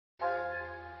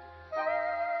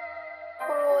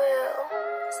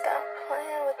Stop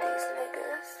playing with these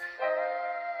niggas.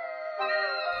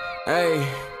 Hey,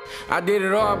 I did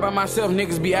it all by myself,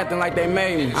 niggas be acting like they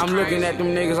made me. I'm looking at them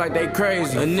niggas like they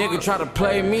crazy. A nigga try to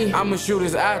play me, I'ma shoot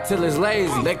his eye till it's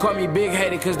lazy. They call me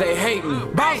big-headed cause they hate me.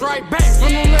 Bounce right back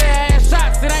from them little ass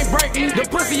shots, it ain't breaking. The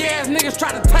pussy ass niggas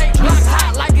try to take me. Block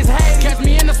hot like it's Hades. Catch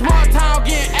me in the small town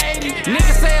getting 80.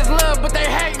 Niggas say it's love, but they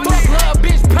hate me. Fuck love,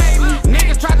 bitch, pay me.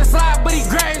 Niggas try to slide, but he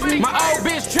grazed me. My old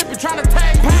bitch trippin', tryna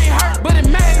take me. Pain hurt, but it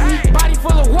made me. Body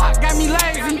full of walk, got me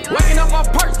lazy. Waking up on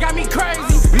perks, got me crazy.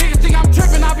 Niggas think I'm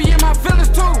trippin', I be in my feelings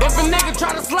too. If a nigga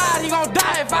try to slide, he gon'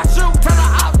 die if I shoot. Tell the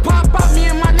ops pump up, me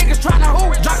and my niggas tryna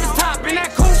hoop. Drop his top in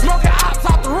that coupe, smoking ops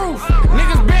off the roof.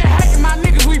 Niggas been hating, my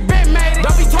niggas, we been made it.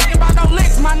 Don't be talking about no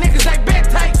licks, my niggas, they been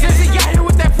take. Since he got here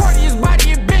with that 40, his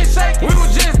body it been shaking. We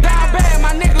was just down bad,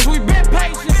 my niggas, we been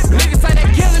patient. Niggas say they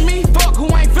killing me, fuck who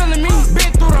ain't feeling me.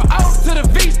 Been through the O to the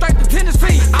V, straight to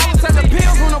Tennessee. I was selling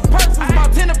pills when the purse was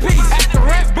about 10 apiece. At the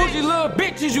rap, bougie little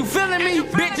bitches, you feeling me?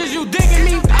 Bitches, you digging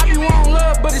me? I be wanting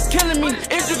love, but it's killing me.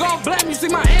 If you gon' blame, you see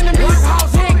my enemy.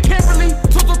 House here in Kimberly,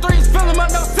 223's filling up,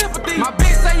 no sympathy. My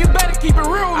bitch say you better keep it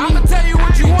real with me. I'ma tell you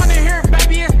what you wanna hear,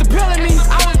 baby, it's the pill in me.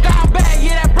 I was down bad,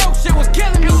 yeah, that broke shit was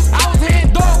killing me. I was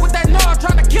hitting dog with that noise,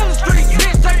 trying to kill the street.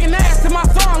 Bitch shaking ass to my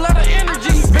song, love the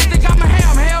energy. Bitch, they got my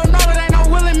ham, hell no, it ain't no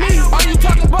willing me. All you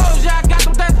talking balls, yeah, I got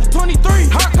them that's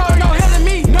 23. Hardcore, no healing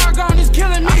me. Nargon is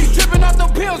killing me. I be tripping off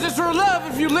them pills, it's real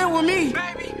love if you live with me.